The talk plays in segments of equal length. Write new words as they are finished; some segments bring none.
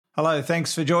Hello,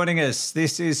 thanks for joining us.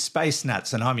 This is Space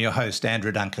Nuts, and I'm your host,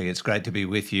 Andrew Dunkley. It's great to be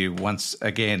with you once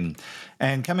again.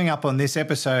 And coming up on this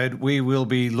episode, we will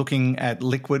be looking at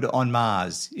liquid on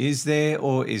Mars. Is there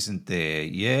or isn't there?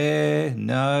 Yeah,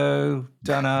 no,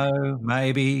 don't know,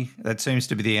 maybe. That seems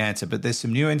to be the answer. But there's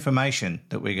some new information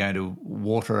that we're going to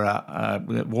walk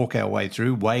our way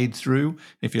through, wade through,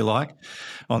 if you like,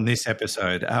 on this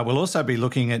episode. We'll also be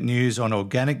looking at news on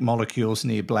organic molecules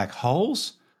near black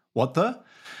holes. What the?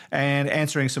 And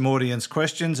answering some audience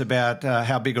questions about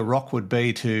how big a rock would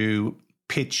be to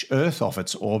pitch Earth off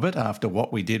its orbit after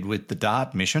what we did with the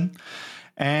DART mission.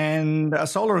 And a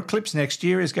solar eclipse next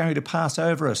year is going to pass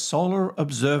over a solar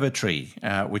observatory,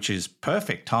 which is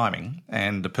perfect timing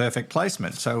and the perfect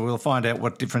placement. So we'll find out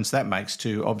what difference that makes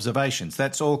to observations.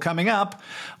 That's all coming up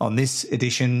on this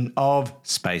edition of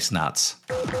Space Nuts.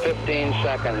 15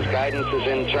 seconds. Guidance is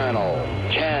internal.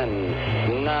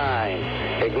 10, 9...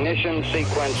 Ignition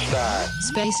sequence start.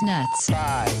 Space Nuts.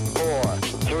 5, 4,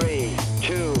 3,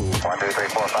 2. 1, 2, 3,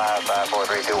 4, 5, 5, 4,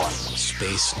 3, 2, 1.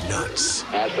 Space Nuts.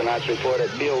 Astronauts report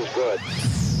it feels good.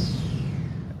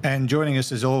 And joining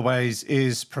us as always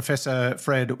is Professor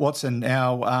Fred Watson.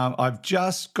 Now, I've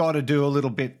just got to do a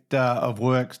little bit of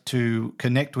work to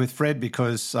connect with Fred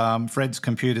because Fred's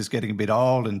computer's getting a bit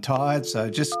old and tired. So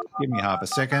just give me half a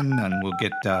second and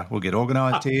we'll get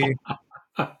organised here.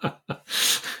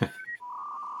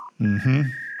 Mm-hmm.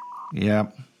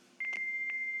 Yep.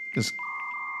 Just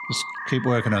keep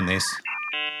working on this.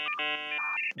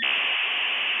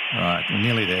 All right, we're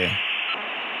nearly there.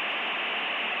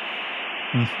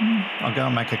 Mm-hmm. I'll go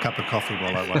and make a cup of coffee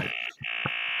while I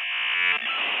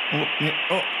wait.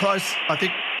 Close. I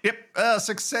think. Yep.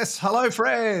 Success. Hello,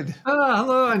 Fred.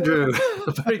 Hello, Andrew.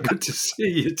 Very good to see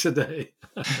you today.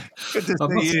 Good to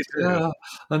see you too.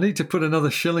 I need to put another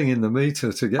shilling in the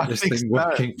meter to get this thing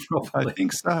working properly. I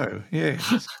think so, yeah.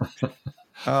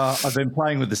 I've been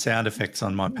playing with the sound effects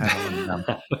on my panel and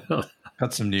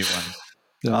got some new ones.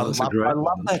 No, I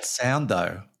love that sound,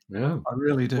 though. Yeah, I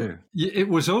really do. It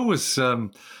was always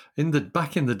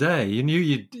back in the day. You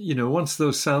knew you know once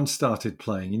those sounds started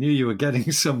playing, you knew you were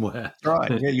getting somewhere.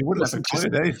 Right? Yeah, you wouldn't have a clue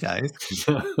these days.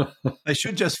 They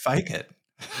should just fake it.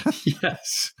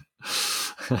 Yes,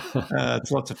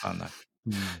 it's lots of fun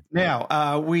though.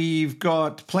 Now we've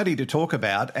got plenty to talk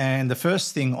about, and the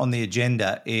first thing on the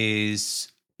agenda is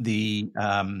the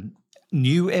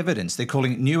new evidence. They're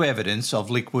calling it new evidence of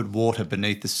liquid water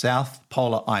beneath the south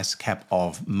polar ice cap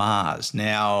of Mars.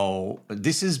 Now,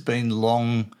 this has been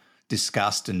long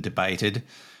discussed and debated,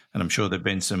 and I'm sure there have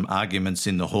been some arguments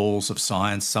in the halls of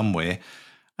science somewhere.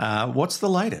 What's the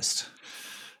latest?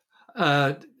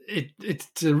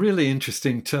 It's a really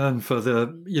interesting turn for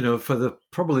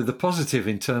probably the positive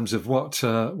in terms of what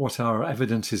our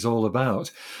evidence is all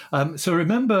about. So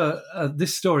remember,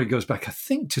 this story goes back, I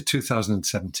think, to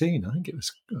 2017. I think it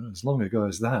was as long ago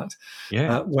as that.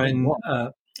 Yeah. When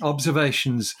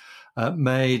observations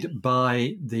made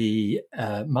by the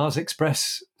Mars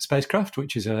Express spacecraft,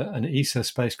 which is an ESA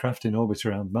spacecraft in orbit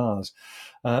around Mars,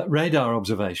 radar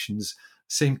observations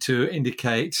seem to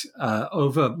indicate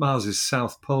over Mars's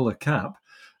south polar cap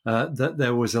that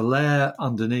there was a layer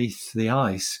underneath the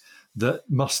ice that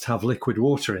must have liquid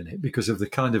water in it because of the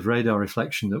kind of radar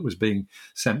reflection that was being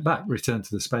sent back, returned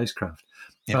to the spacecraft.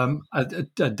 Yeah.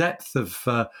 A depth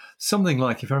of something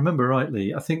like, if I remember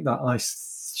rightly, I think that ice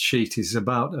sheet is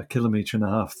about 1.5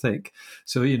 kilometres thick.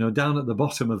 So, down at the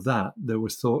bottom of that, there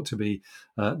was thought to be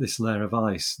this layer of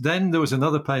ice. Then there was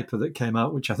another paper that came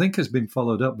out, which I think has been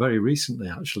followed up very recently,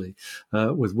 actually,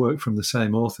 with work from the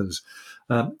same authors,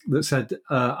 that said,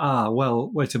 well,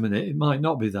 wait a minute, it might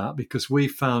not be that because we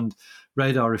found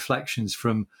radar reflections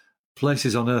from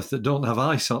places on Earth that don't have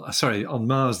ice on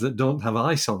Mars that don't have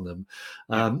ice on them,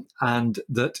 and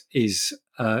that is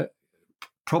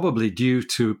probably due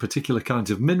to particular kinds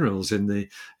of minerals in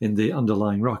the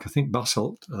underlying rock. I think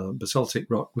basaltic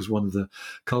rock was one of the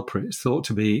culprits, thought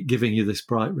to be giving you this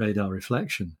bright radar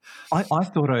reflection. I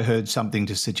thought I heard something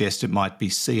to suggest it might be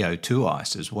CO2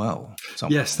 ice as well.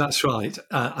 Yes, that's right.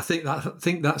 I think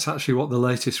that's actually what the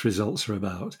latest results are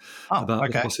about.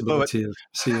 The possibility of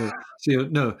CO.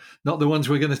 No, not the ones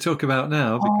we're going to talk about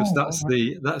now, because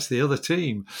that's the other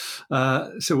team.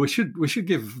 So we should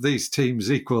give these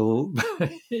teams equal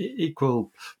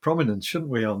prominence,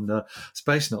 shouldn't we, on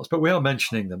Space Nuts? But we are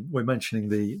mentioning them. We're mentioning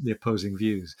the opposing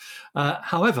views.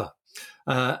 However,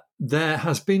 there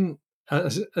has been,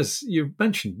 as you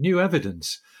mentioned, new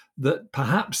evidence that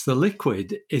perhaps the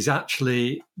liquid is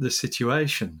actually the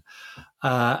situation,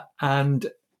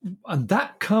 and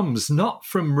that comes not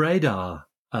from radar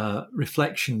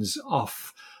reflections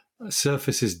off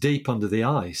surfaces deep under the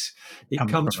ice, it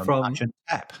comes a from Martian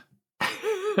tap.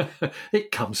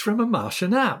 it comes from a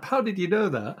Martian app. How did you know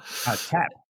that? A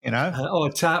tap, A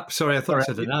tap. Sorry, I thought I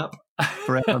said an app.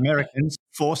 For our Americans,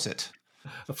 faucet.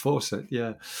 A faucet,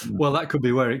 yeah. Well, that could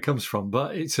be where it comes from,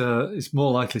 but it's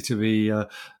more likely to be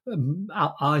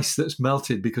ice that's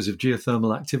melted because of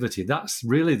geothermal activity. That's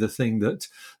really the thing that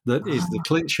is the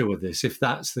clincher with this, if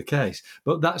that's the case.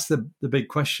 But that's the big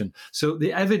question. So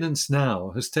the evidence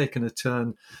now has taken a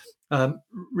turn,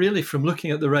 really from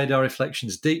looking at the radar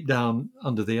reflections deep down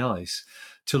under the ice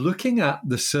to looking at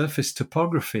the surface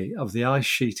topography of the ice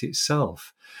sheet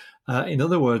itself. In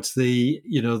other words, the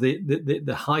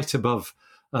height above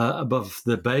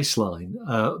the baseline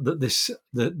that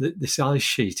this ice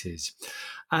sheet is,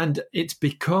 and it's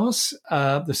because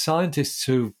the scientists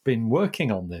who've been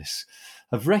working on this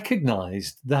have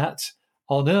recognised that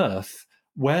on Earth,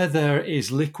 where there is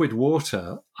liquid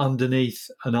water underneath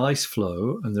an ice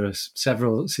flow, and there are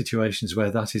several situations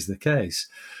where that is the case,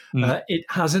 it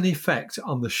has an effect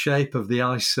on the shape of the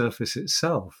ice surface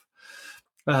itself.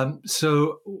 And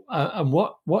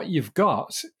what you've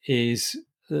got is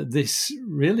this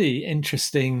really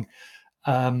interesting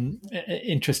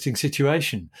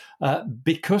situation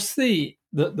because the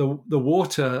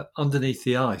water underneath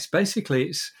the ice, basically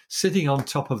it's sitting on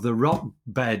top of the rock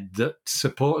bed that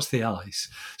supports the ice.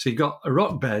 So you've got a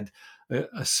rock bed,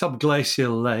 a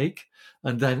subglacial lake,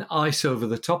 and then ice over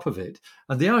the top of it.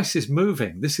 And the ice is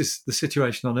moving. This is the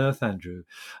situation on Earth, Andrew.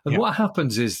 And what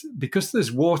happens is, because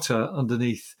there's water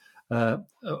underneath,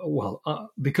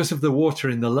 because of the water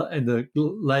in the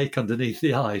lake underneath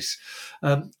the ice,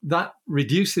 that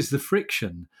reduces the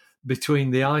friction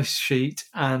between the ice sheet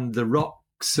and the rock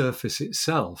surface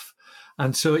itself.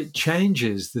 And so it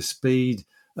changes the speed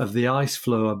of the ice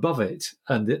flow above it,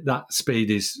 and that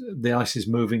speed is the ice is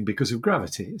moving because of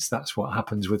gravity. That's what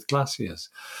happens with glaciers.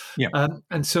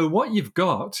 And so what you've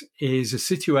got is a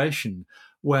situation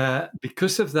where,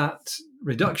 because of that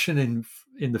reduction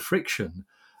in the friction,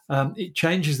 it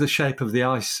changes the shape of the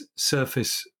ice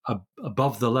surface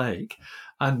above the lake,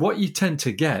 and what you tend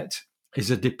to get is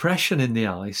a depression in the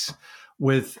ice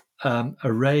with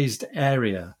a raised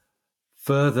area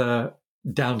further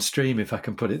downstream, if I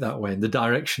can put it that way, in the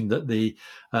direction that the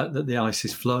ice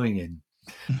is flowing in.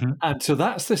 Mm-hmm. And so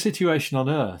that's the situation on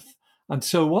Earth. And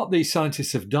so what these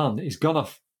scientists have done is gone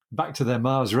off back to their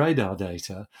Mars radar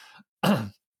data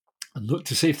and look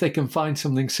to see if they can find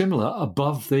something similar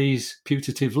above these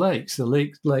putative lakes, the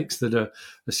lakes that are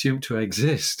assumed to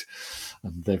exist.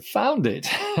 And they've found it.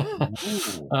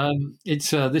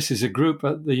 This is a group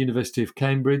at the University of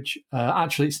Cambridge.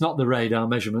 Actually, it's not the radar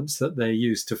measurements that they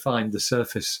used to find the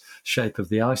surface shape of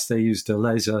the ice. They used a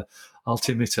laser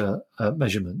altimeter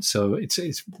measurement. So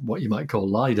it's what you might call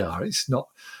LIDAR. It's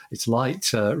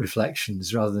light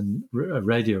reflections rather than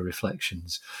radio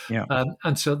reflections. Yeah.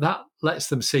 And so that lets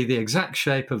them see the exact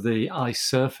shape of the ice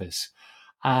surface.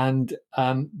 And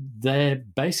they're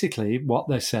basically, what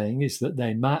they're saying is that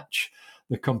they match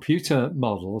the computer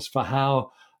models for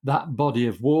how that body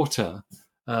of water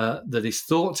that is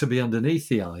thought to be underneath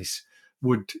the ice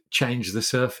would change the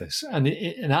surface. And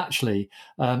actually,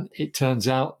 it turns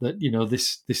out that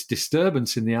this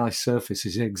disturbance in the ice surface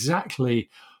is exactly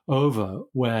over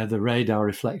where the radar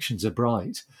reflections are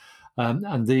bright.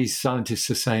 And these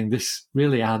scientists are saying this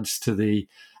really adds to the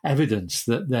evidence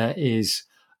that there is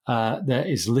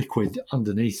liquid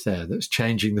underneath there that's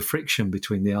changing the friction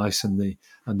between the ice and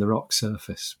the rock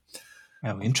surface.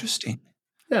 How interesting!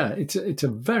 Yeah, it's a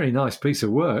very nice piece of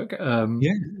work.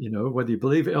 Whether you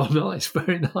believe it or not, it's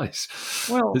very nice.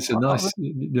 Well, it's a nice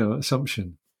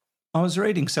assumption. I was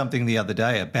reading something the other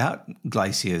day about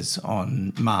glaciers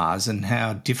on Mars and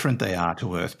how different they are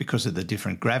to Earth because of the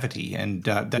different gravity, and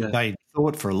they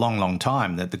thought for a long, long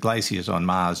time that the glaciers on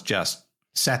Mars just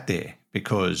sat there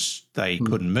because they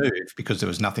couldn't move because there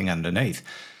was nothing underneath.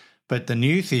 But the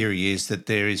new theory is that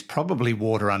there is probably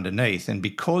water underneath, and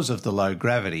because of the low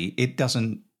gravity, it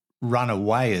doesn't run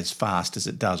away as fast as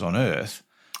it does on Earth.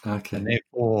 Okay. And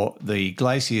therefore, the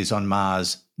glaciers on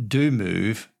Mars do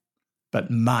move, but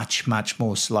much, much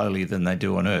more slowly than they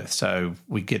do on Earth. So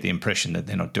we get the impression that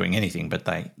they're not doing anything, but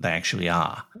they actually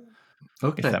are.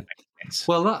 Okay. If that makes sense.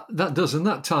 Well, that does, and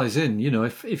that ties in.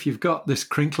 If you've got this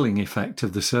crinkling effect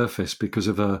of the surface because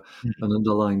of an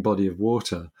underlying body of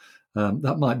water,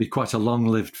 that might be quite a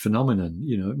long-lived phenomenon.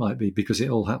 It might be because it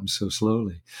all happens so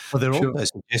slowly. Well, they're also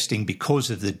suggesting because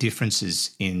of the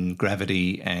differences in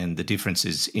gravity and the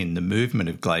differences in the movement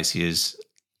of glaciers,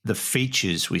 the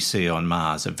features we see on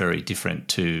Mars are very different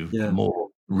to more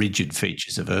rigid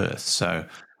features of Earth. So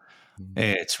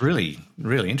Yeah, it's really,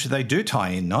 really interesting. They do tie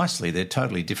in nicely. They're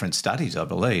totally different studies, I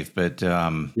believe, but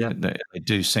they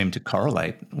do seem to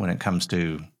correlate when it comes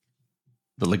to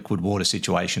the liquid water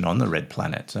situation on the red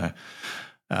planet. So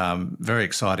very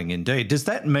exciting indeed. Does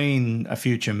that mean a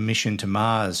future mission to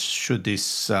Mars, should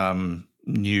this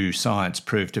new science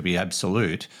prove to be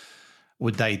absolute,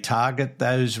 would they target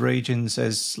those regions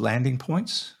as landing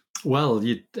points? Well,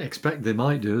 you'd expect they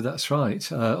might do. That's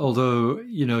right. Although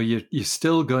you're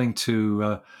still going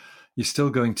to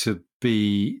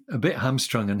be a bit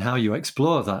hamstrung in how you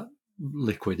explore that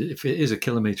liquid. If it is 1.5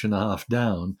 kilometers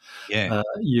down,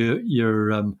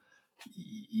 you're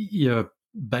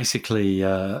basically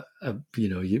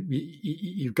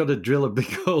you've got to drill a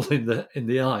big hole in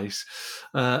the ice,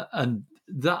 and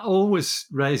that always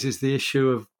raises the issue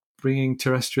of bringing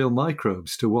terrestrial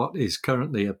microbes to what is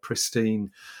currently a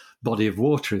pristine body of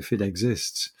water, if it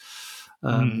exists.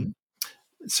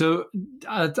 So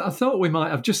I thought we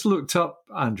might. I've just looked up,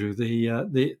 Andrew,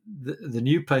 the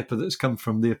new paper that's come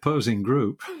from the opposing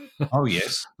group. Oh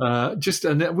yes.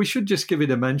 And we should just give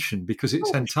it a mention because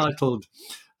it's entitled.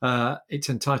 It's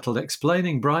entitled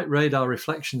 "Explaining Bright Radar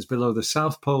Reflections Below the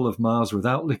South Pole of Mars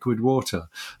Without Liquid Water."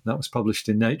 That was published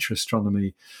in Nature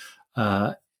Astronomy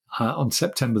on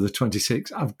September the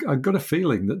 26th. I've got a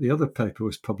feeling that the other paper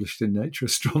was published in Nature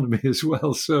Astronomy as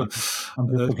well. So I'm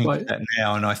looking at that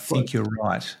now, and I think you're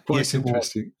right. Quite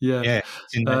interesting. Yeah,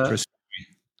 it's in Nature Astronomy.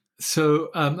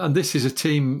 So, and this is a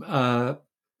team from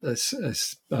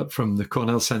the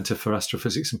Cornell Center for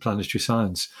Astrophysics and Planetary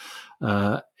Science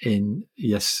in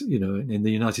the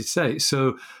United States.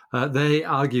 So they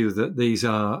argue that these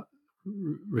are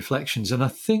reflections, and I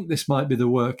think this might be the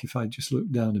work, if I just look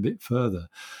down a bit further,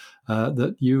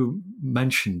 that you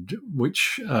mentioned,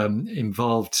 which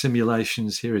involved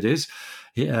simulations. Here it is.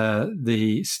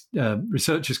 The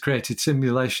researchers created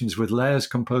simulations with layers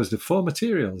composed of 4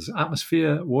 materials: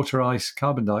 atmosphere, water ice,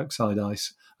 carbon dioxide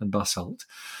ice, and basalt.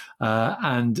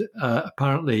 And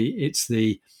apparently it's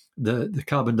the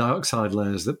carbon dioxide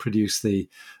layers that produce the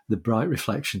bright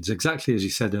reflections, exactly as you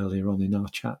said earlier on in our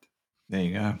chat. There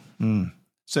you go.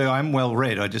 So I'm well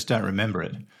read. I just don't remember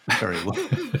it very well.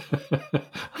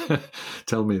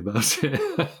 Tell me about it.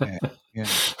 Yeah.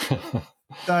 So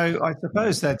I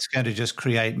suppose that's going to just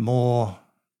create more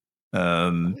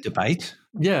debate.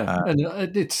 Yeah, and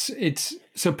it's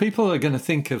so people are going to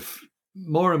think of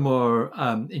more and more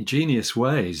ingenious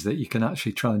ways that you can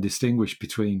actually try and distinguish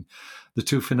between the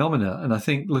two phenomena. And I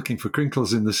think looking for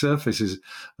crinkles in the surfaces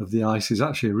of the ice is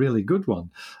actually a really good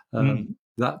one.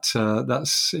 That's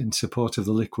in support of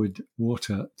the liquid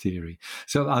water theory.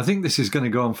 So I think this is going to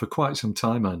go on for quite some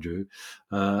time, Andrew.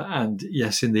 And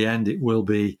yes, in the end, it will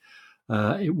be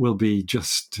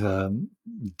just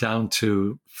down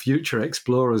to future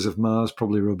explorers of Mars,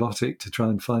 probably robotic, to try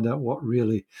and find out what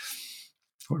really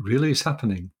is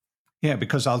happening. Yeah,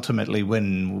 because ultimately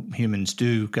when humans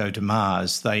do go to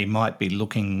Mars, they might be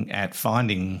looking at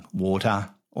finding water,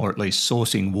 or at least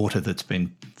sourcing water that's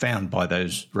been found by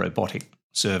those robotic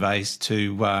surveys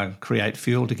to create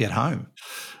fuel to get home.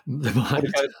 They might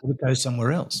go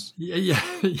somewhere else. Yeah.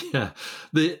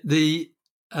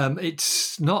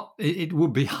 It's not. It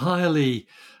would be highly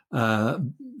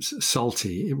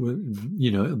salty. It would,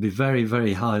 it'll be very,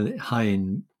 very high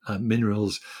in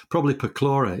minerals, probably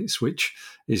perchlorates, which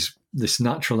is this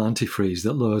natural antifreeze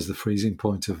that lowers the freezing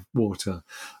point of water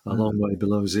a long way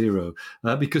below zero.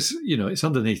 Because it's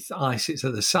underneath ice. It's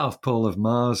at the south pole of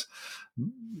Mars.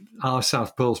 Our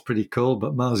south pole's pretty cold,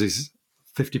 but Mars is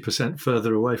 50%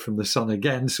 further away from the sun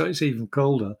again, so it's even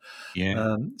colder.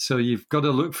 Yeah. So you've got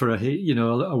to look for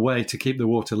a way to keep the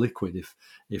water liquid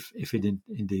if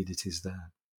indeed it is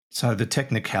there. So the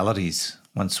technicalities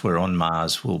once we're on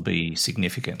Mars will be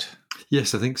significant.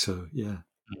 Yes, I think so. Yeah.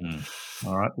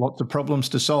 All right. Lots of problems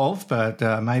to solve, but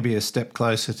maybe a step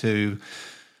closer to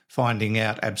finding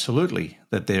out absolutely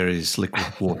that there is liquid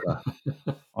water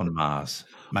on Mars.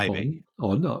 Maybe.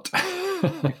 Or not.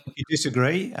 If you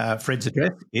disagree, Fred's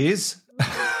address is...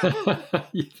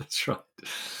 Yeah, that's right.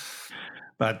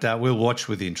 But we'll watch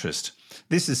with interest.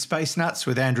 This is Space Nuts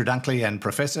with Andrew Dunkley and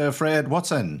Professor Fred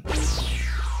Watson.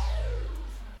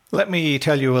 Let me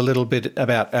tell you a little bit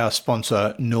about our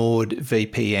sponsor,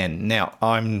 NordVPN. Now,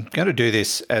 I'm going to do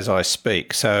this as I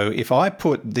speak. So if I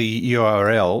put the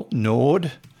URL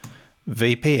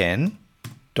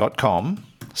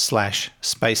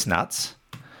nordvpn.com/spacenuts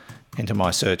into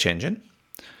my search engine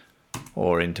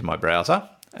or into my browser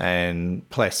and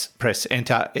press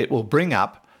enter, it will bring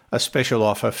up a special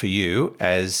offer for you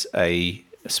as a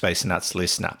Space Nuts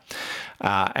listener.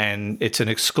 And it's an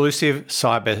exclusive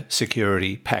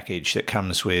cybersecurity package that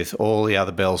comes with all the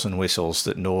other bells and whistles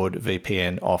that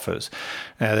NordVPN offers.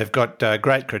 Now, they've got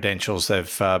great credentials.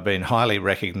 They've been highly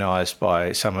recognised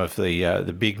by some of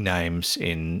the big names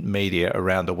in media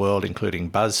around the world, including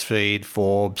BuzzFeed,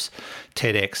 Forbes,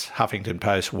 TEDx, Huffington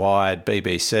Post, Wired,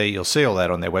 BBC. You'll see all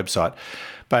that on their website.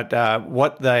 But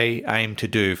what they aim to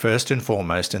do first and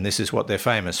foremost, and this is what they're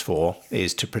famous for,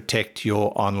 is to protect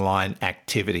your online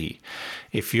activity.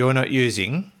 If you're not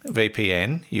using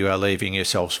VPN, you are leaving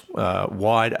yourselves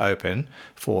wide open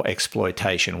for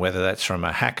exploitation, whether that's from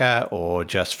a hacker or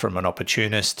just from an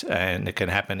opportunist, and it can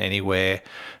happen anywhere,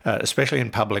 especially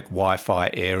in public Wi-Fi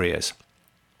areas.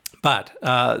 But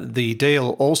the deal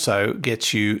also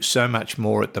gets you so much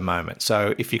more at the moment.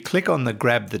 So if you click on the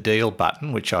Grab the Deal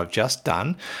button, which I've just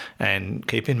done, and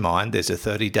keep in mind there's a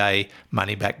 30-day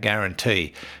money-back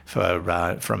guarantee from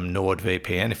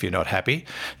NordVPN if you're not happy.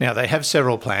 Now, they have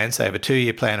several plans. They have a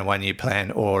 2-year plan, a 1-year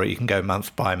plan, or you can go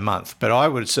month by month. But I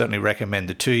would certainly recommend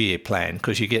the 2-year plan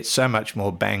because you get so much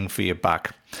more bang for your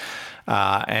buck.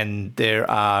 And there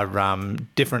are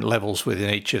different levels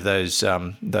within each of those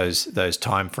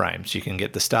time frames. You can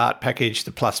get the start package,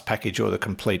 the plus package, or the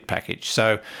complete package.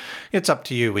 So it's up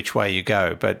to you which way you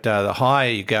go. But the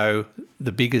higher you go,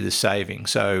 the bigger the saving.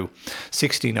 So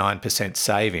 69%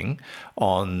 saving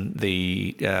on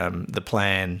the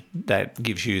plan that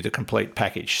gives you the complete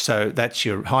package. So that's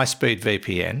your high-speed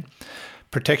VPN.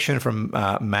 Protection from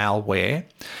malware.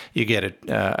 You get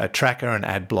a tracker and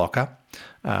ad blocker.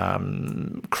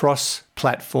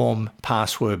 Cross-platform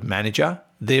password manager.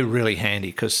 They're really handy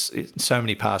because so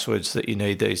many passwords that you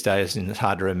need these days and it's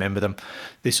hard to remember them.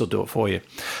 This will do it for you.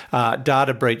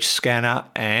 Data breach scanner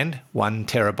and 1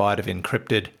 terabyte of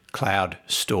encrypted cloud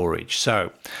storage.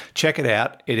 So check it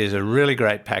out. It is a really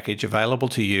great package available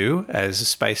to you as a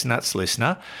Space Nuts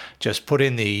listener. Just put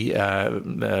in the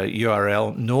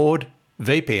URL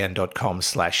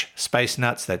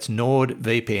nordvpn.com/spacenuts. That's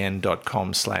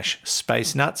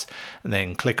nordvpn.com/spacenuts. And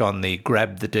then click on the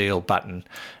Grab the Deal button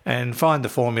and find the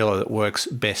formula that works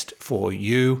best for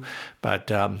you. But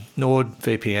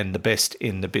NordVPN, the best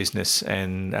in the business,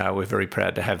 and we're very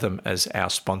proud to have them as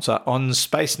our sponsor on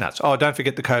Space Nuts. Oh, don't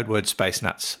forget the code word Space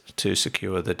Nuts to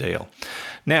secure the deal.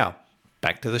 Now,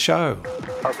 back to the show.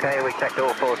 Okay, we checked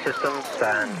all 4 systems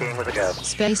and keying with a go.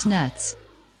 Space Nuts.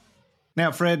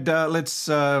 Now, Fred, let's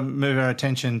move our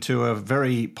attention to a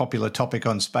very popular topic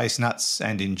on Space Nuts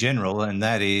and in general, and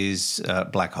that is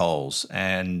black holes.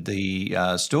 And the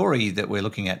story that we're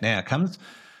looking at now comes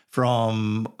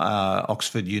from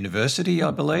Oxford University,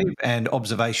 I believe, and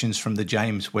observations from the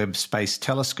James Webb Space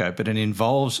Telescope, but it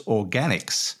involves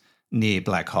organics near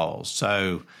black holes.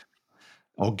 So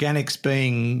organics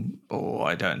being,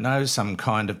 I don't know, some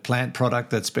kind of plant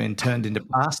product that's been turned into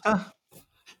pasta?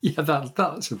 Yeah,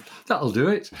 that'll do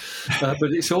it.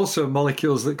 But it's also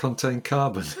molecules that contain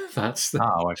carbon. That's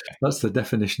the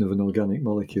definition of an organic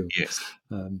molecule. Yes.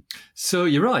 So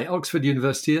you're right, Oxford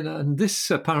University, and this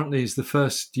apparently is the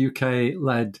first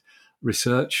UK-led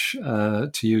research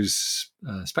to use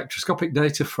spectroscopic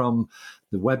data from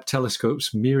the Webb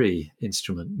Telescope's MIRI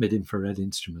instrument, mid-infrared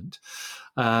instrument,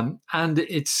 and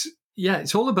it's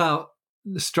all about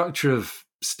the structure of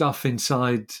stuff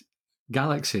inside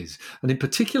galaxies. And in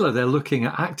particular, they're looking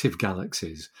at active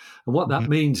galaxies. And what that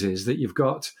means is that you've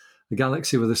got a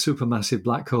galaxy with a supermassive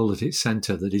black hole at its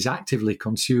center that is actively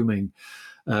consuming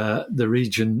the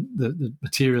region, the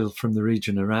material from the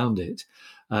region around it,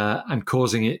 and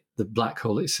causing it, the black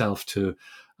hole itself, to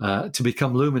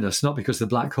become luminous, not because the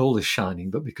black hole is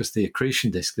shining, but because the accretion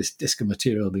disk, this disk of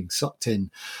material being sucked in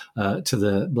to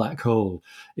the black hole,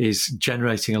 is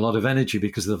generating a lot of energy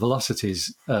because of the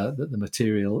velocities that the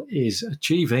material is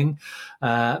achieving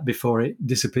before it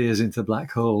disappears into the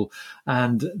black hole,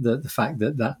 and the fact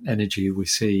that energy we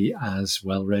see as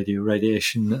well, radio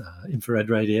radiation, infrared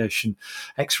radiation,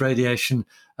 X radiation.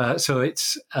 So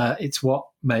it's what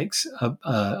makes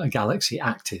a galaxy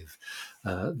active.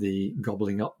 The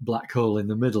gobbling up black hole in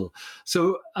the middle.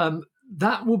 So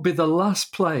that would be the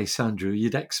last place, Andrew,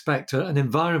 you'd expect, an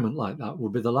environment like that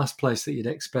would be the last place that you'd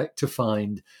expect to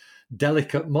find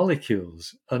delicate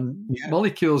molecules. And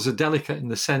molecules are delicate in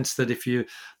the sense that if you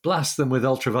blast them with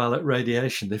ultraviolet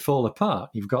radiation, they fall apart.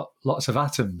 You've got lots of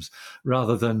atoms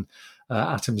rather than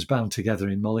atoms bound together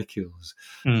in molecules.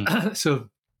 So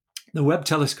the Webb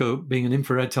telescope, being an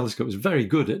infrared telescope, was very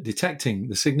good at detecting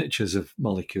the signatures of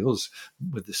molecules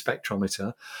with the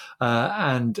spectrometer.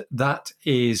 And that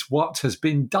is what has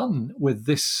been done with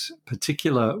this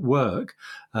particular work,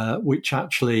 which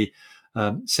actually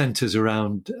centers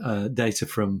around data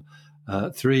from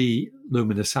three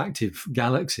luminous active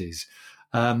galaxies.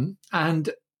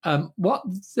 What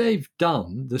they've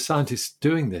done, the scientists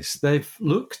doing this, they've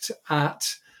looked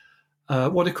at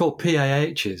what are called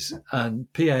PAHs,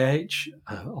 and PAH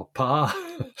or PAH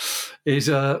is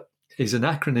an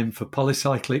acronym for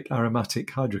polycyclic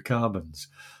aromatic hydrocarbons.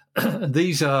 And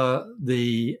these are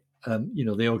the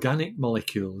organic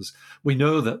molecules. We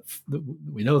know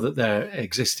that they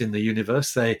exist in the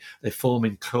universe. They form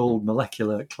in cold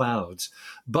molecular clouds,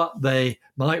 but they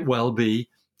might well be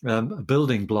a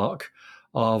building block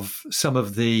of some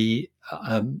of the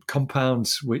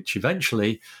compounds which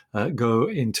eventually go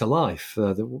into life,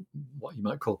 what you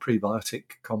might call prebiotic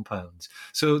compounds.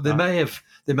 So they may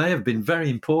have been very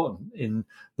important in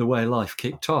the way life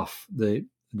kicked off,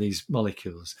 these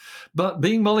molecules. But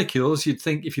being molecules, you'd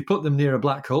think if you put them near a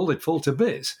black hole, they'd fall to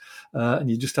bits, and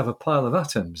you just have a pile of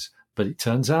atoms. But it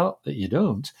turns out that you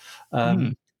don't.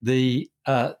 The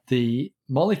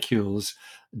molecules,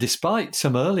 despite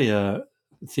some earlier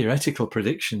theoretical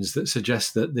predictions that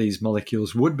suggest that these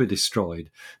molecules would be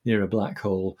destroyed near a black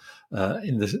hole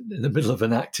in the middle of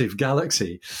an active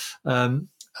galaxy,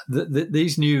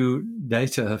 these new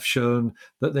data have shown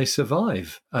that they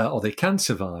survive, or they can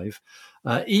survive,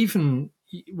 even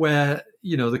where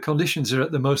the conditions are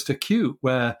at the most acute,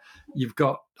 where you've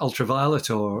got ultraviolet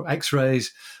or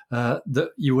X-rays that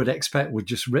you would expect would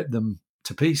just rip them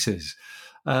to pieces.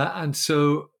 And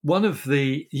so one of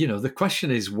the question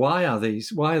is, why are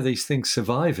these things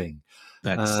surviving?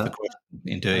 That's the question,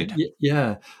 indeed.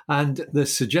 Yeah. And the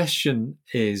suggestion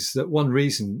is that one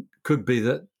reason could be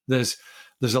that there's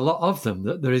a lot of them,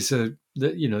 that there is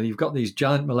you've got these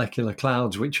giant molecular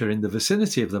clouds which are in the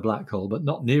vicinity of the black hole, but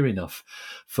not near enough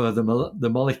for the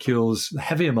molecules, the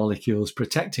heavier molecules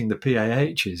protecting the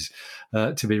PAHs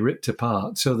to be ripped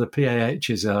apart. So the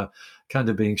PAHs are kind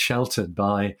of being sheltered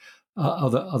by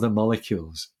other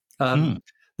molecules.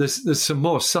 There's some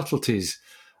more subtleties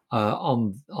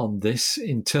on this,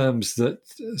 in terms that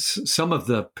some of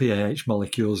the PAH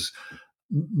molecules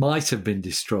might have been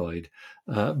destroyed,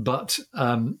 but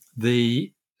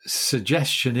the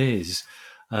suggestion is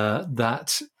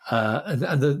that,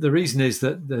 and the reason is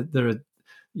that there are,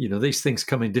 these things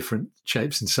come in different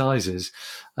shapes and sizes,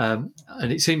 and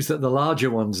it seems that the larger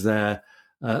ones there,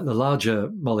 the larger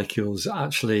molecules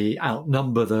actually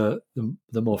outnumber the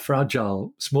more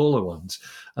fragile, smaller ones,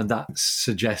 and that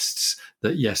suggests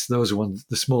that yes, those ones,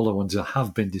 the smaller ones,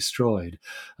 have been destroyed,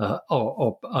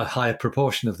 or a higher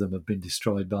proportion of them have been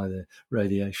destroyed by the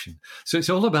radiation. So it's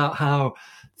all about how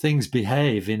things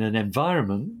behave in an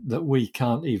environment that we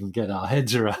can't even get our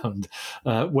heads around,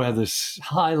 where there's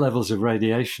high levels of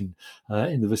radiation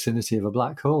in the vicinity of a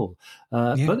black hole.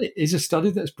 But it is a study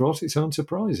that's brought its own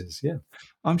surprises. Yeah.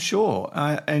 I'm sure.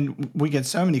 And we get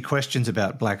so many questions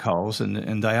about black holes,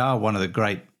 and they are one of the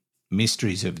great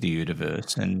mysteries of the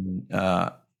universe. And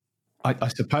I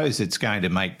suppose it's going to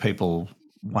make people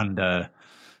wonder,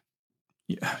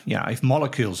 if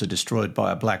molecules are destroyed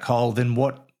by a black hole, then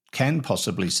what can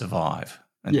possibly survive?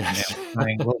 And yes. Now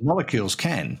saying, well, molecules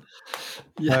can.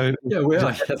 Yeah, we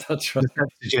are. Yeah, that's right. Does that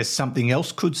suggest something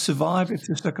else could survive if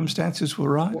the circumstances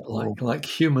were right? Like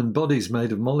human bodies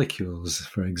made of molecules,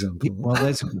 for example. Well,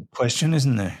 that's a good question,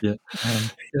 isn't there? Yeah.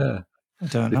 I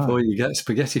don't know. Before you get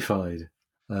spaghettified.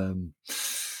 And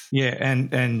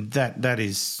that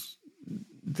is,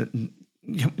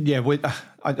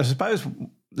 I suppose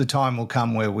the time will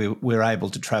come where we're able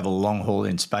to travel long haul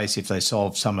in space if they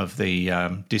solve some of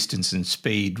the distance and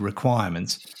speed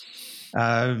requirements.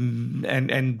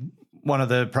 And one of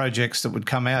the projects that would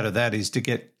come out of that is to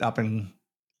get up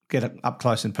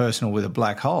close and personal with a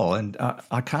black hole. And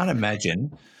I can't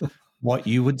imagine what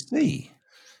you would see.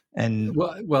 And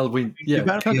you've only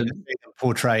seen them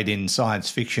portrayed in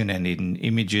science fiction and in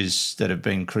images that have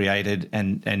been created,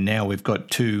 and now we've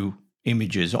got two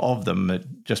images of them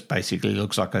that just basically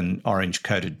looks like an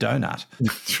orange-coated donut.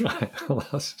 That's right. Well,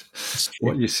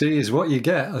 what you see is what you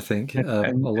get, I think. It's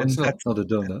not a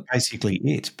donut. Basically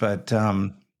it, but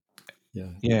the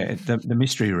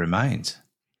mystery remains.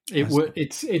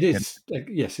 It is.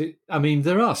 Yes. I mean,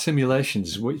 there are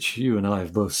simulations which you and I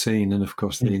have both seen, and of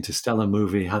course, the Interstellar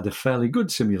movie had a fairly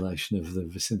good simulation of the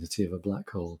vicinity of a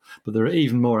black hole. But there are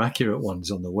even more accurate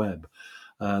ones on the web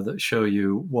that show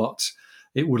you what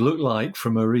it would look like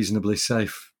from a reasonably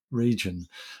safe region.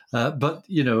 But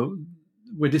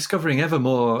we're discovering ever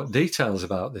more details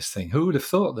about this thing. Who would have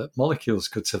thought that molecules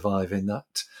could survive in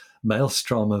that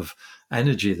maelstrom of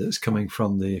energy that's coming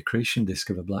from the accretion disk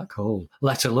of a black hole,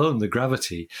 let alone the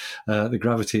gravity. The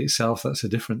gravity itself, that's a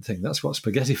different thing. That's what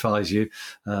spaghettifies you.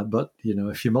 But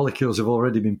if your molecules have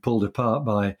already been pulled apart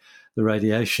by the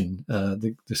radiation,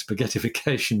 the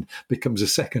spaghettification becomes a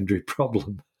secondary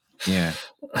problem. Yeah.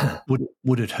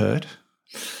 Would it hurt?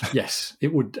 Yes,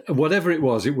 it would. Whatever it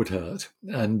was, it would hurt,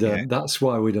 and that's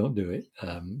why we don't do it,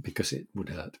 because it would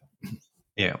hurt.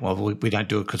 Yeah, well, we don't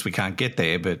do it because we can't get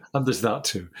there, but and there's that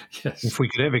too. Yes, if we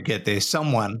could ever get there,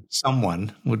 someone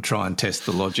would try and test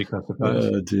the logic, I suppose.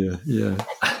 Oh dear, yeah.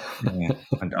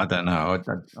 I don't know.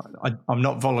 I'm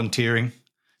not volunteering.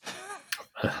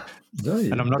 No,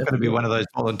 and I'm not going to be one of those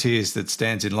volunteers that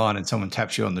stands in line and someone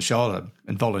taps you on the shoulder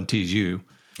and volunteers you.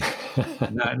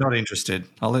 No, not interested.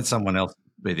 I'll let someone else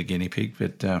be the guinea pig.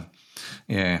 But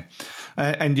yeah,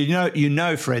 and you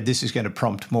know, Fred, this is going to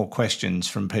prompt more questions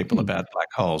from people about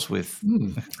black holes.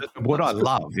 What I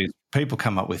love is people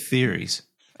come up with theories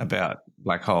about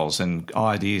black holes and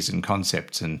ideas and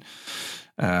concepts, and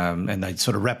they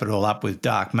sort of wrap it all up with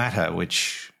dark matter,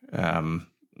 which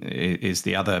is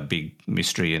the other big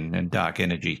mystery, and dark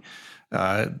energy.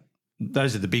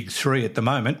 Those are the big three at the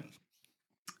moment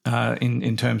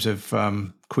in terms of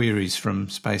queries from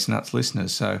Space Nuts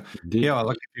listeners. So, Indeed. Yeah,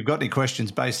 look, if you've got any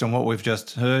questions based on what we've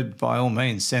just heard, by all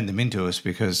means, send them in to us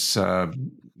because,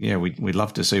 we'd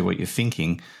love to see what you're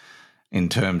thinking in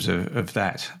terms of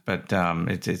that. But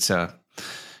it's a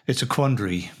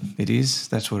quandary. It is.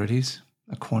 That's what it is,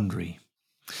 a quandary.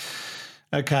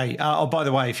 Okay. By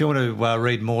the way, if you want to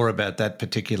read more about that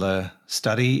particular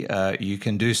study, you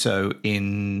can do so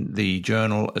in the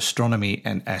journal Astronomy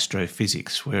and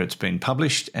Astrophysics, where it's been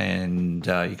published, and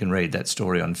you can read that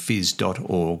story on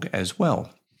phys.org as well.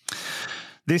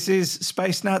 This is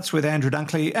Space Nuts with Andrew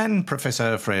Dunkley and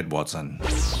Professor Fred Watson. 3,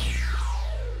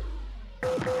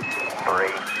 2,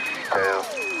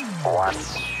 1.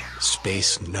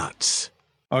 Space Nuts.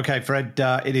 Okay, Fred,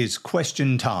 it is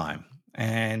question time.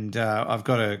 And I've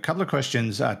got a couple of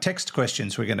questions, text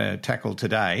questions we're going to tackle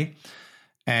today.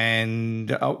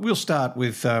 And we'll start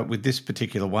with this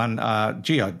particular one. I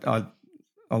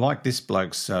like this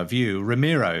bloke's view.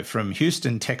 Ramiro from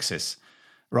Houston, Texas,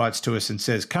 writes to us and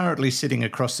says, currently sitting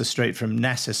across the street from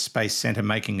NASA Space Center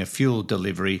making a fuel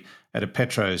delivery at a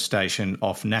petrol station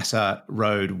off NASA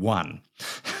Road 1.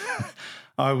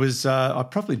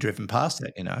 I've probably driven past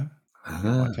that,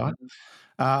 one time.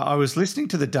 I was listening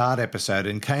to the DART episode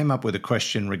and came up with a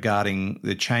question regarding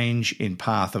the change in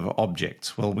path of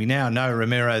objects. Well, we now know,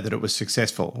 Ramiro, that it was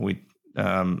successful. We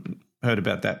heard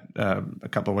about that a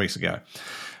couple of weeks ago.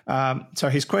 So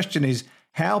his question is,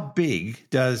 how big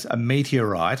does a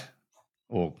meteorite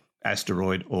or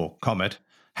asteroid or comet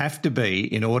have to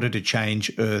be in order to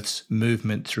change Earth's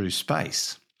movement through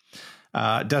space?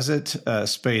 Does it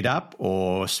speed up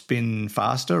or spin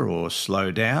faster or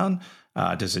slow down?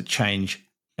 Does it change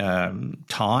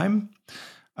time?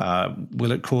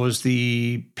 Will it cause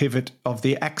the pivot of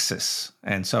the axis?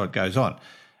 And so it goes on.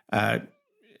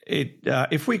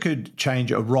 If we could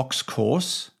change a rock's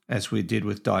course, as we did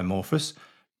with Dimorphos,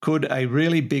 could a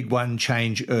really big one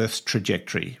change Earth's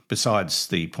trajectory, besides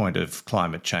the point of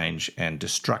climate change and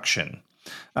destruction?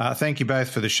 Thank you both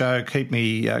for the show. Keeps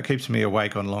me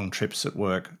awake on long trips at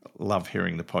work. Love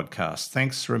hearing the podcast.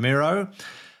 Thanks, Ramiro.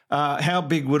 How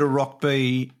big would a rock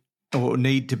be or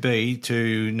need to be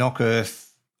to knock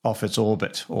Earth off its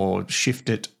orbit or shift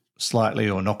it slightly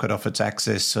or knock it off its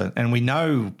axis? And we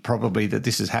know probably that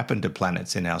this has happened to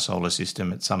planets in our solar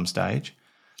system at some stage.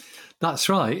 That's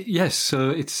right. Yes. So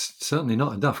it's certainly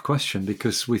not a daft question,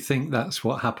 because we think that's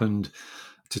what happened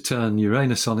to turn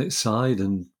Uranus on its side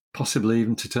and possibly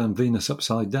even to turn Venus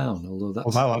upside down.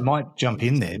 Although I might jump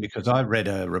in there, because I read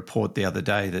a report the other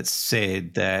day that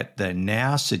said that they're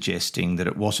now suggesting that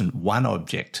it wasn't one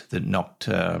object that knocked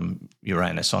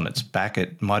Uranus on its back.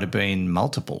 It might have been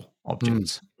multiple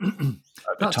objects.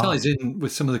 That ties in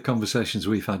with some of the conversations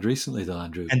we've had recently, though,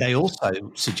 Andrew. And they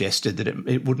also suggested that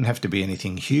it wouldn't have to be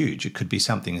anything huge. It could be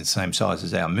something the same size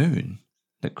as our moon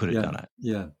that could have done it.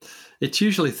 Yeah. It's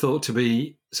usually thought to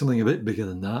be something a bit bigger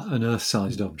than that, an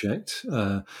Earth-sized object.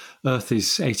 Earth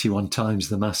is 81 times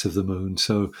the mass of the moon,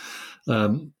 so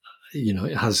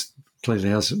it clearly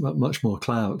has much more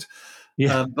clout.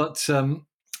 Yeah.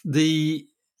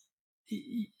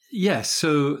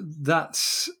 So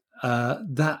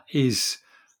that is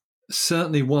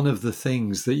certainly one of the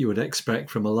things that you would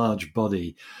expect from a large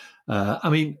body.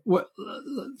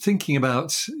 Thinking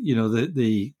about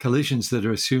the collisions that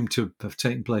are assumed to have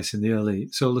taken place in the early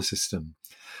solar system,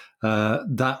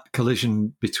 that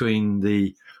collision between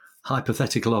the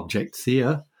hypothetical object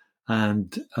Theia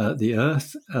and the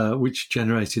Earth, which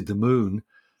generated the moon,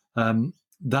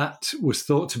 that was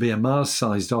thought to be a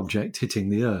Mars-sized object hitting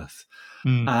the Earth,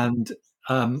 and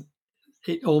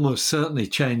it almost certainly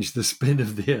changed the spin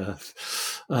of the Earth,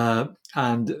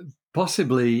 and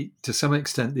possibly to some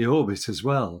extent the orbit as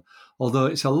well, although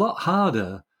it's a lot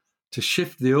harder to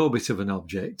shift the orbit of an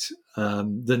object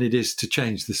than it is to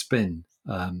change the spin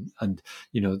and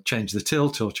change the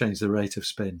tilt or change the rate of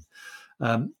spin,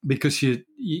 because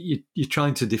you're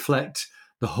trying to deflect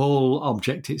the whole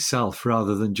object itself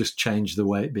rather than just change the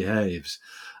way it behaves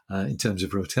in terms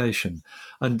of rotation.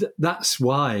 And that's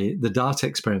why the DART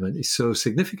experiment is so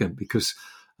significant, because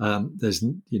there's,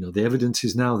 the evidence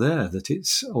is now there that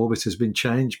its orbit has been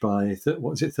changed by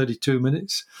 32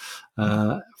 minutes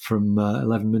from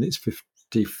 11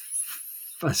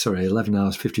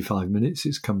 hours 55 minutes.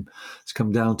 It's come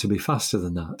down to be faster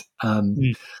than that,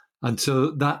 and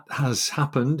so that has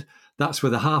happened. That's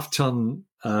with a half-ton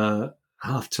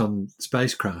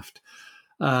spacecraft.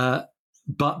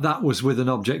 But that was with an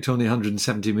object only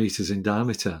 170 meters in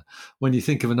diameter. When you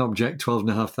think of an object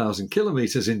 12,500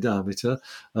 kilometers in diameter,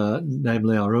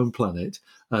 namely our own planet,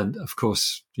 and of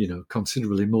course,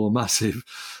 considerably more massive,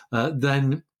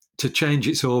 then to change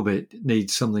its orbit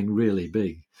needs something really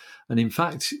big. And in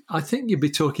fact, I think you'd be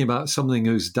talking about something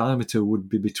whose diameter would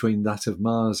be between that of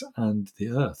Mars and the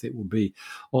Earth. It would be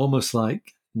almost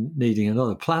like needing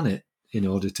another planet in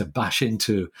order to bash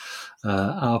into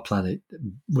our planet,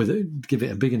 give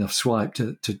it a big enough swipe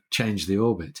to change the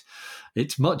orbit.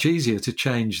 It's much easier to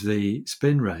change the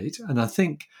spin rate. And I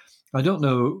don't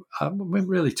know, we haven't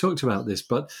really talked about this,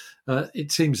 but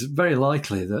it seems very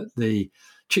likely that the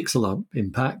Chicxulub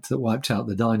impact that wiped out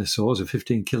the dinosaurs, a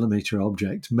 15-kilometer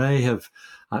object, may have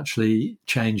actually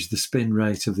changed the spin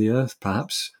rate of the Earth,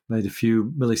 perhaps made a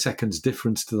few milliseconds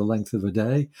difference to the length of a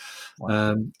day,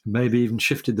 maybe even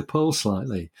shifted the pole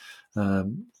slightly.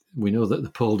 We know that the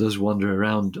pole does wander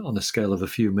around on a scale of a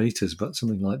few meters, but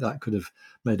something like that could have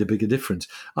made a bigger difference.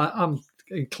 I'm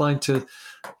inclined to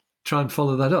try and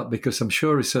follow that up, because I'm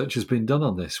sure research has been done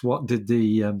on this. What did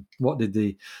the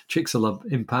Chicxulub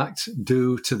impact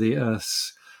do to the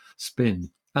Earth's spin,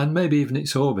 and maybe even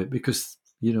its orbit? Because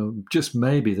just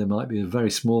maybe there might be a very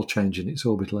small change in its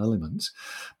orbital elements,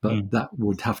 but that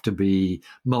would have to be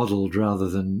modelled rather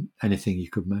than anything you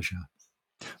could measure.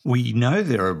 We know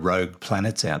there are rogue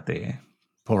planets out there,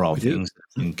 poor old things that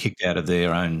have been kicked out of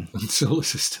their own solar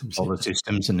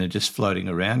systems, and they're just floating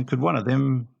around. Could one of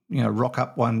them rock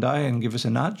up one day and give us a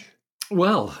nudge?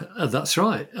 Well, that's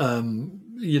right.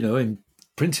 In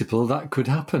principle, that could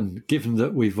happen, given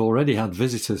that we've already had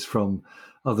visitors from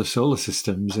other solar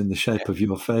systems in the shape of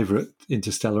your favourite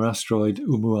interstellar asteroid,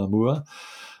 Oumuamua,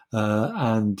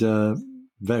 and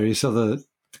various other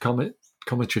cometary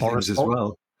things as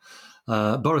well.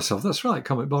 Borisov, that's right,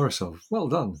 Comet Borisov. Well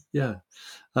done, yeah.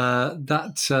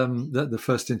 That the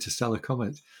first interstellar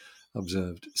comet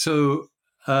observed. So,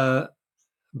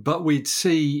 but we'd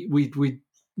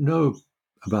know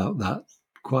about that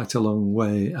quite a long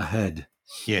way ahead.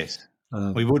 Yes.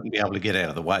 We wouldn't be able to get out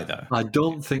of the way, though. I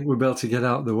don't think we'd be able to get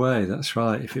out of the way. That's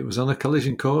right. If it was on a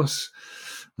collision course,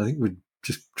 I think we'd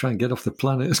just try and get off the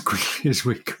planet as quickly as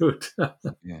we could.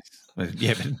 Yes.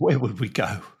 Yeah, but where would we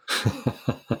go?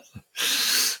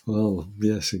 Well,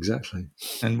 yes, exactly.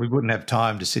 And we wouldn't have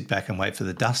time to sit back and wait for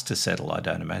the dust to settle, I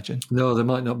don't imagine. No, there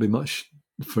might not be much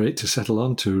for it to settle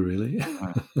onto, really.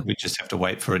 We just have to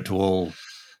wait for it to all...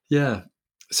 Yeah.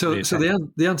 So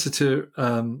the answer to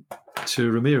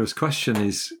Ramiro's question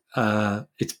is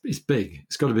it's big.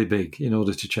 It's got to be big in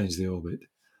order to change the orbit.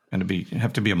 And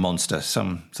have to be a monster,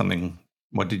 something.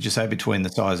 What did you say, between the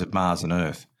size of Mars and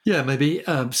Earth? Yeah, maybe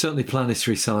certainly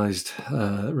planetary-sized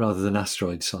rather than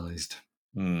asteroid-sized.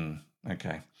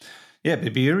 Okay. Yeah,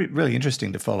 it'd be really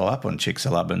interesting to follow up on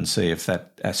Chicxulub and see if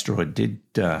that asteroid did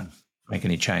make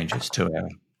any changes to our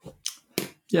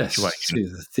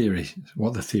see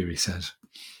what the theory says.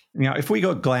 If we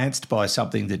got glanced by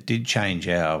something that did change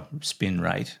our spin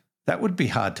rate, that would be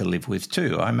hard to live with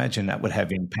too. I imagine that would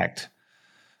have impact.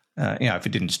 If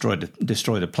it didn't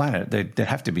destroy the planet, there'd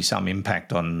have to be some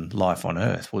impact on life on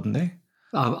Earth, wouldn't there?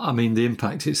 I mean, the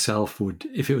impact itself would,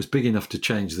 if it was big enough to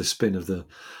change the spin of the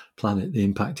planet, the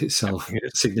impact itself would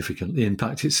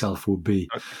be.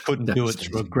 It couldn't do it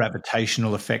through a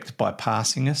gravitational effect by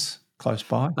passing us close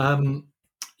by?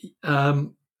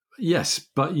 Yes,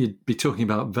 but you'd be talking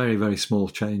about very, very small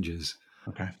changes.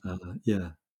 Okay.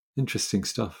 Interesting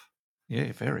stuff.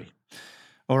 Yeah, very.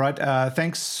 All right.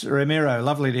 Thanks, Ramiro.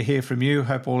 Lovely to hear from you.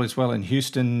 Hope all is well in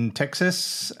Houston,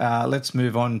 Texas. Let's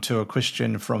move on to a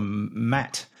question from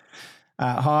Matt.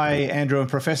 Hi, Andrew and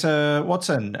Professor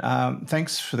Watson.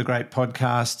 Thanks for the great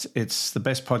podcast. It's the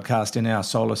best podcast in our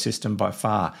solar system by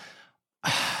far.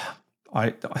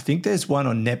 I think there's one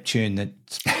on Neptune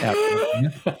that's out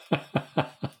there.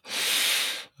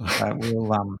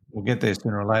 We'll get there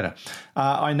sooner or later.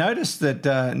 I noticed that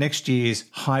next year's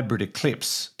hybrid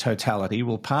eclipse totality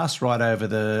will pass right over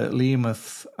the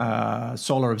Learmonth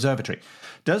Solar Observatory.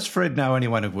 Does Fred know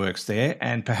anyone who works there,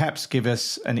 and perhaps give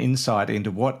us an insight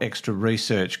into what extra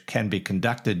research can be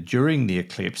conducted during the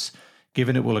eclipse,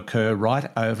 given it will occur right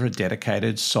over a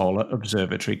dedicated solar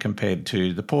observatory compared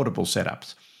to the portable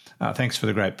setups? Thanks for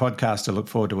the great podcast. I look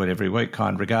forward to it every week.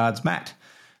 Kind regards, Matt,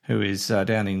 who is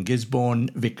down in Gisborne,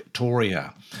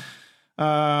 Victoria.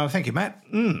 Thank you, Matt.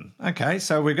 Okay,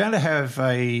 so we're going to have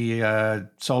a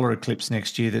solar eclipse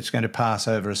next year that's going to pass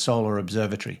over a solar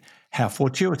observatory. How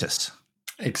fortuitous.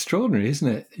 Extraordinary, isn't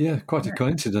it? Yeah, quite a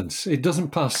coincidence. It doesn't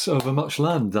pass over much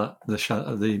land,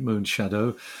 the moon's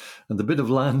shadow, and the bit of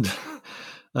land,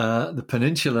 the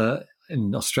peninsula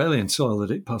in Australian soil that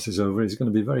it passes over is going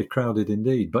to be very crowded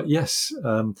indeed. But yes,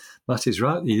 Matt is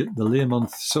right. The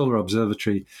Learmonth Solar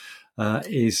Observatory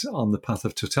is on the path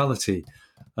of totality,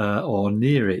 or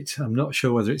near it. I'm not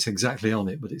sure whether it's exactly on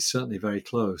it, but it's certainly very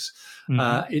close.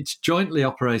 Mm-hmm. It's jointly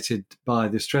operated by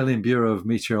the Australian Bureau of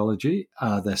Meteorology,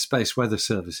 their Space Weather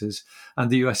Services,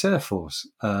 and the US Air Force.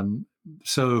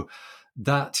 So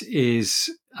that is,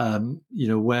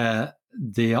 where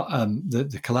the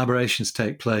collaborations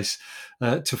take place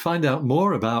to find out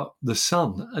more about the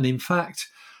sun. And in fact,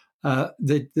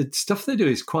 the stuff they do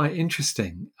is quite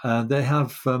interesting. They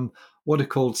have what are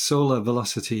called solar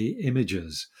velocity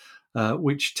imagers,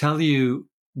 which tell you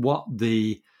what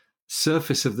the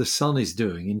surface of the sun is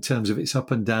doing in terms of its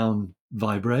up and down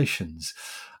vibrations.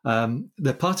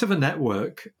 They're part of a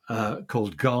network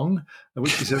called GONG,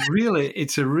 which is a really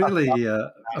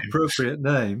appropriate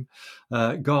name,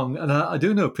 GONG. And I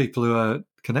do know people who are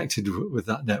connected with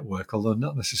that network, although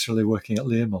not necessarily working at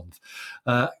Learmonth.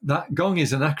 That GONG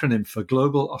is an acronym for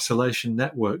Global Oscillation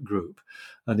Network Group,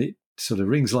 and it sort of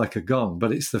rings like a gong,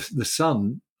 but it's the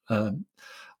sun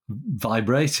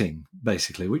vibrating,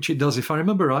 basically, which it does, if I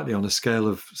remember rightly, on a scale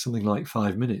of something like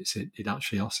 5 minutes, it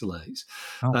actually oscillates.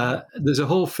 Oh. There's a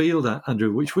whole field,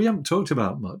 Andrew, which we haven't talked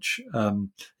about much,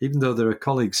 even though there are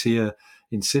colleagues here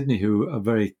in Sydney who are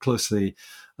very closely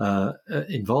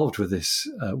involved with this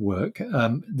work.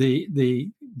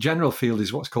 The general field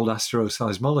is what's called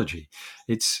astroseismology.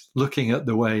 It's looking at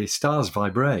the way stars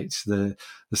vibrate, the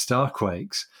star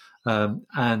quakes.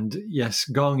 And yes,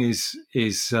 GONG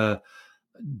is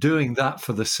doing that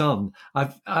for the sun.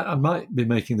 I might be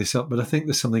making this up, but I think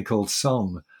there's something called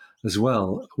SONG as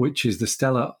well, which is the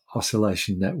Stellar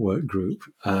Oscillation Network Group,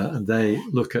 and they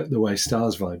look at the way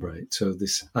stars vibrate. So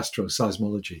this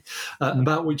astroseismology,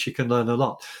 about which you can learn a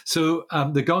lot. So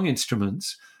the GONG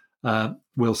instruments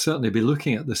will certainly be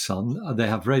looking at the sun. They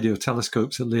have radio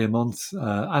telescopes at Learmonth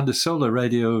and a solar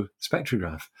radio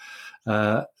spectrograph.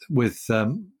 With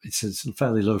it's a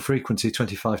fairly low frequency,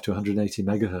 25 to 180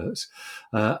 megahertz,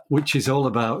 which is all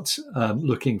about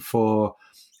looking for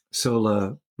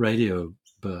solar radio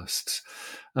bursts.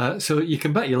 So you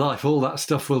can bet your life all that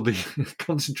stuff will be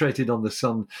concentrated on the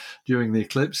sun during the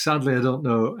eclipse. Sadly, I don't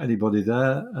know anybody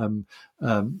there.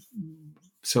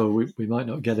 So we might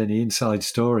not get any inside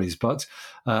stories, but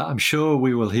I'm sure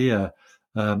we will hear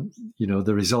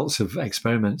the results of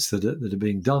experiments that are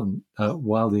being done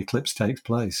while the eclipse takes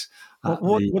place.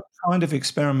 What kind of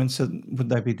experiments would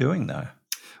they be doing, though?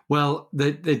 Well,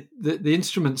 the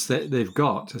instruments that they've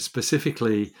got are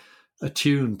specifically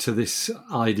attuned to this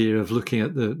idea of looking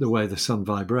at the way the sun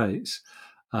vibrates.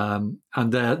 And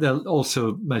they're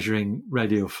also measuring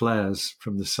radio flares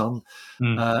from the sun.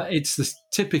 It's the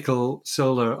typical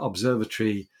solar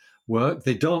observatory work.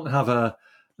 They don't have a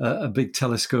big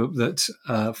telescope that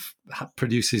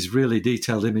produces really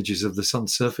detailed images of the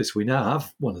sun's surface. We now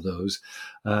have one of those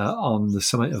on the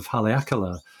summit of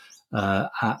Haleakala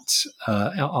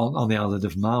on the island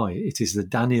of Maui. It is the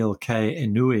Daniel K.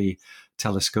 Inouye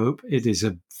telescope. It is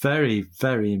a very,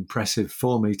 very impressive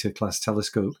 4-meter class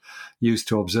telescope used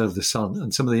to observe the sun,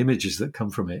 and some of the images that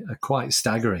come from it are quite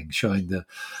staggering, showing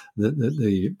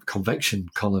the convection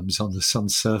columns on the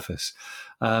sun's surface.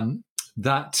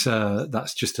 That's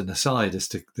just an aside as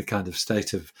to the kind of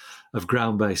state of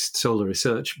ground-based solar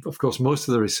research. Of course, most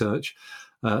of the research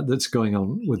that's going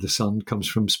on with the sun comes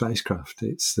from spacecraft.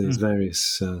 It's these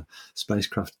various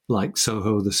spacecraft like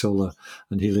SOHO, the Solar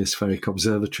and Heliospheric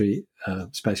Observatory,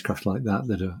 spacecraft like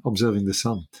that are observing the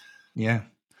sun. Yeah.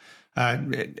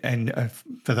 And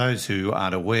for those who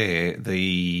aren't aware,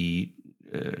 the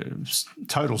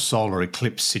total solar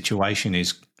eclipse situation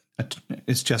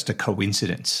it's just a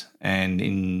coincidence, and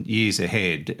in years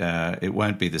ahead it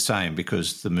won't be the same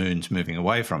because the moon's moving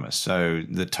away from us. So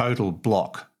the total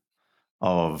block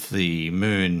of the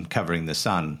moon covering the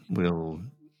sun will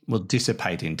will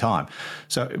dissipate in time.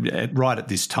 So right at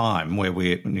this time where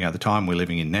the time we're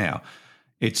living in now,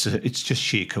 it's just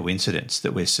sheer coincidence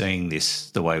that we're seeing this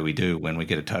the way we do when we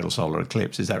get a total solar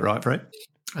eclipse. Is that right, Fred?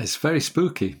 It's very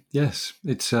spooky, yes.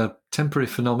 It's a temporary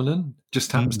phenomenon,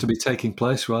 just happens to be taking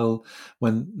place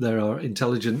when there are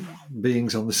intelligent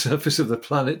beings on the surface of the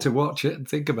planet to watch it and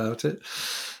think about it.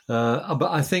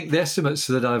 But I think the estimates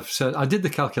that I've said, I did the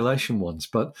calculation once,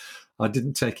 but I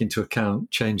didn't take into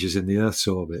account changes in the Earth's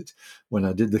orbit when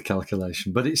I did the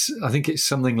calculation. But I think it's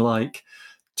something like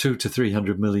 200 to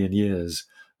 300 million years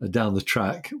down the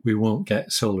track, we won't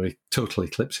get solar total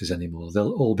eclipses anymore.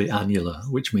 They'll all be annular,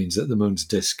 which means that the moon's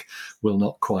disk will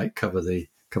not quite cover the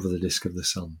disk of the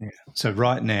sun. Yeah. So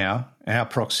right now, our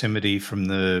proximity from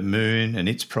the moon and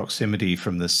its proximity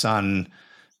from the sun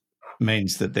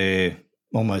means that they're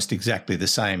almost exactly the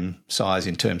same size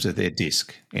in terms of their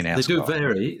disk in our sky. They do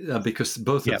vary because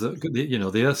both of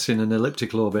the Earth's in an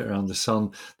elliptical orbit around the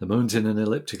sun, the moon's in an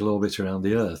elliptical orbit around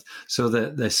the Earth. So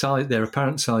their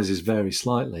apparent sizes vary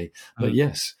slightly. But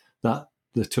yes, that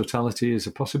the totality is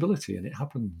a possibility, and it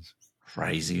happens.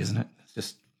 Crazy, isn't it?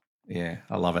 Just, yeah,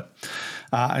 I love it.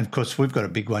 And of course, we've got a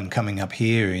big one coming up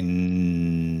here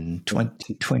in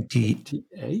 2028.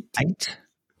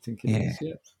 I think it is,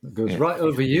 yeah. It goes right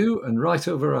over you and right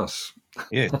over us.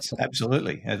 Yes,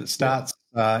 absolutely. And it starts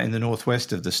in the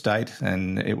northwest of the state,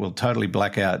 and it will totally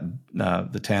black out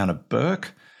the town of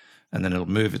Burke, and then it'll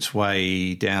move its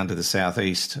way down to the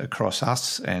southeast across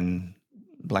us and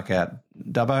black out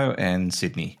Dubbo and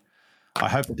Sydney. I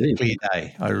hope it's a clear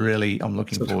day. I'm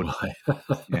looking forward to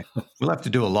it. We'll have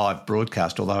to do a live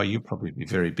broadcast, although you'll probably be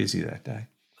very busy that day.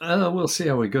 We'll see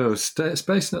how we go.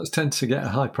 Space Nuts tend to get a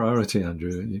high priority, Andrew.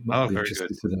 You might be interested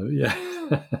to know. Yeah.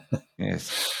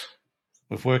 Yes.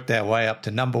 We've worked our way up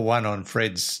to number one on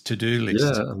Fred's to-do list.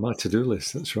 Yeah, on my to-do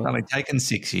list. That's right. It's only taken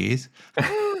 6 years.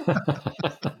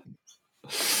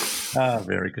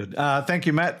 Very good. Thank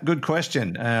you, Matt. Good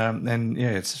question. And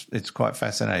yeah, it's quite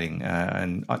fascinating.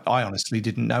 And I honestly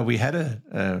didn't know we had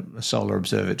a solar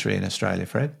observatory in Australia,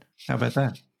 Fred. How about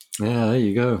that? Yeah, there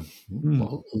you go.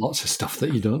 Well, lots of stuff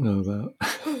that you don't know about.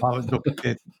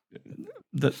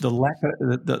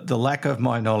 The lack of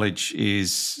my knowledge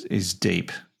is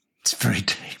deep. It's very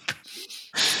deep.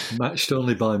 Matched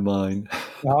only by mine.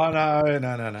 Oh, no.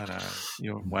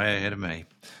 You're way ahead of me.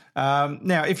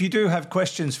 Now, if you do have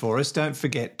questions for us, don't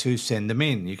forget to send them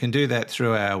in. You can do that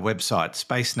through our website,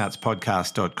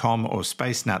 spacenutspodcast.com or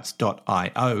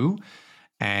spacenuts.io.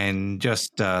 And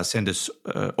just send us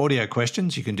audio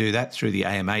questions. You can do that through the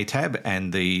AMA tab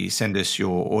and the send us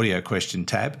your audio question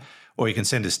tab, or you can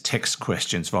send us text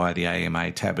questions via the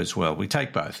AMA tab as well. We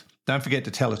take both. Don't forget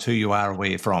to tell us who you are and where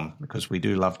you're from, because we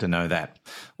do love to know that.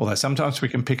 Although sometimes we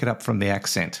can pick it up from the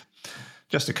accent,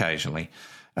 just occasionally,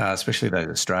 especially those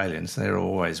Australians. They're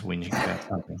always whinging about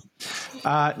something.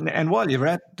 And while you're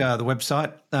at the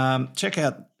website, check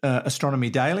out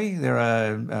Astronomy Daily. There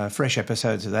are fresh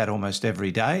episodes of that almost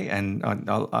every day, and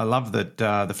I love that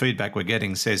the feedback we're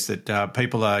getting says that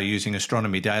people are using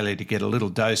Astronomy Daily to get a little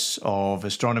dose of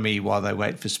astronomy while they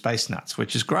wait for Space Nuts,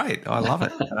 which is great. I love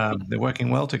it. They're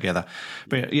working well together.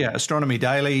 But yeah, Astronomy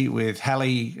Daily with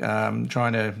Hallie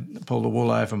trying to pull the wool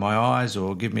over my eyes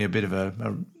or give me a bit of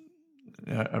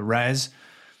a razz.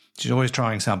 She's always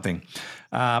trying something.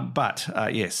 But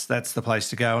yes, that's the place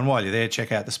to go. And while you're there,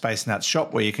 check out the Space Nuts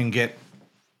shop where you can get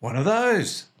one of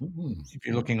those if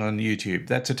you're looking on YouTube.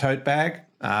 That's a tote bag.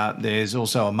 There's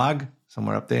also a mug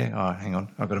somewhere up there. Oh, hang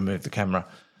on. I've got to move the camera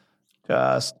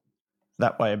just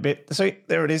that way a bit. See,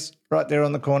 there it is, right there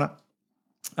on the corner.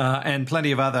 And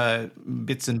plenty of other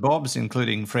bits and bobs,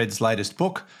 including Fred's latest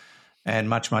book and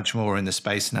much, much more in the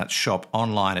Space Nuts shop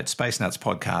online at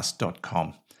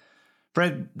spacenutspodcast.com.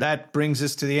 Fred, that brings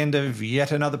us to the end of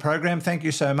yet another program. Thank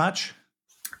you so much.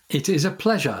 It is a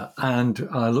pleasure, and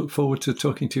I look forward to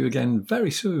talking to you again very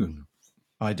soon.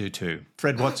 I do too.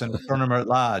 Fred Watson, astronomer at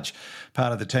large,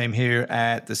 part of the team here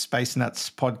at the Space Nuts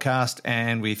podcast,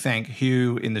 and we thank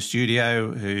Hugh in the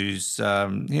studio who's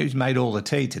made all the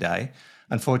tea today.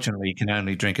 Unfortunately, he can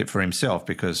only drink it for himself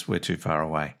because we're too far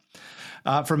away.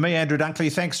 From me, Andrew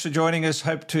Dunkley, thanks for joining us.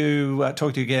 Hope to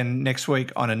talk to you again next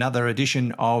week on another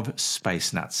edition of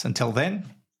Space Nuts. Until then,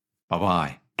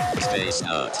 bye-bye. Space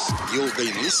Nuts. You've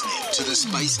been listening to the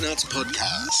Space Nuts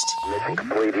podcast.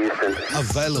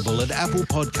 Available at Apple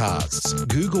Podcasts,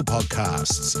 Google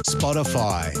Podcasts,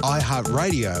 Spotify,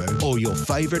 iHeartRadio, or your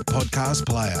favourite podcast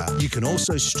player. You can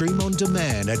also stream on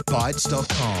demand at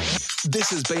Bytes.com.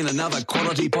 This has been another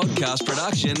quality podcast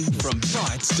production from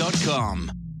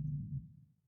Bytes.com.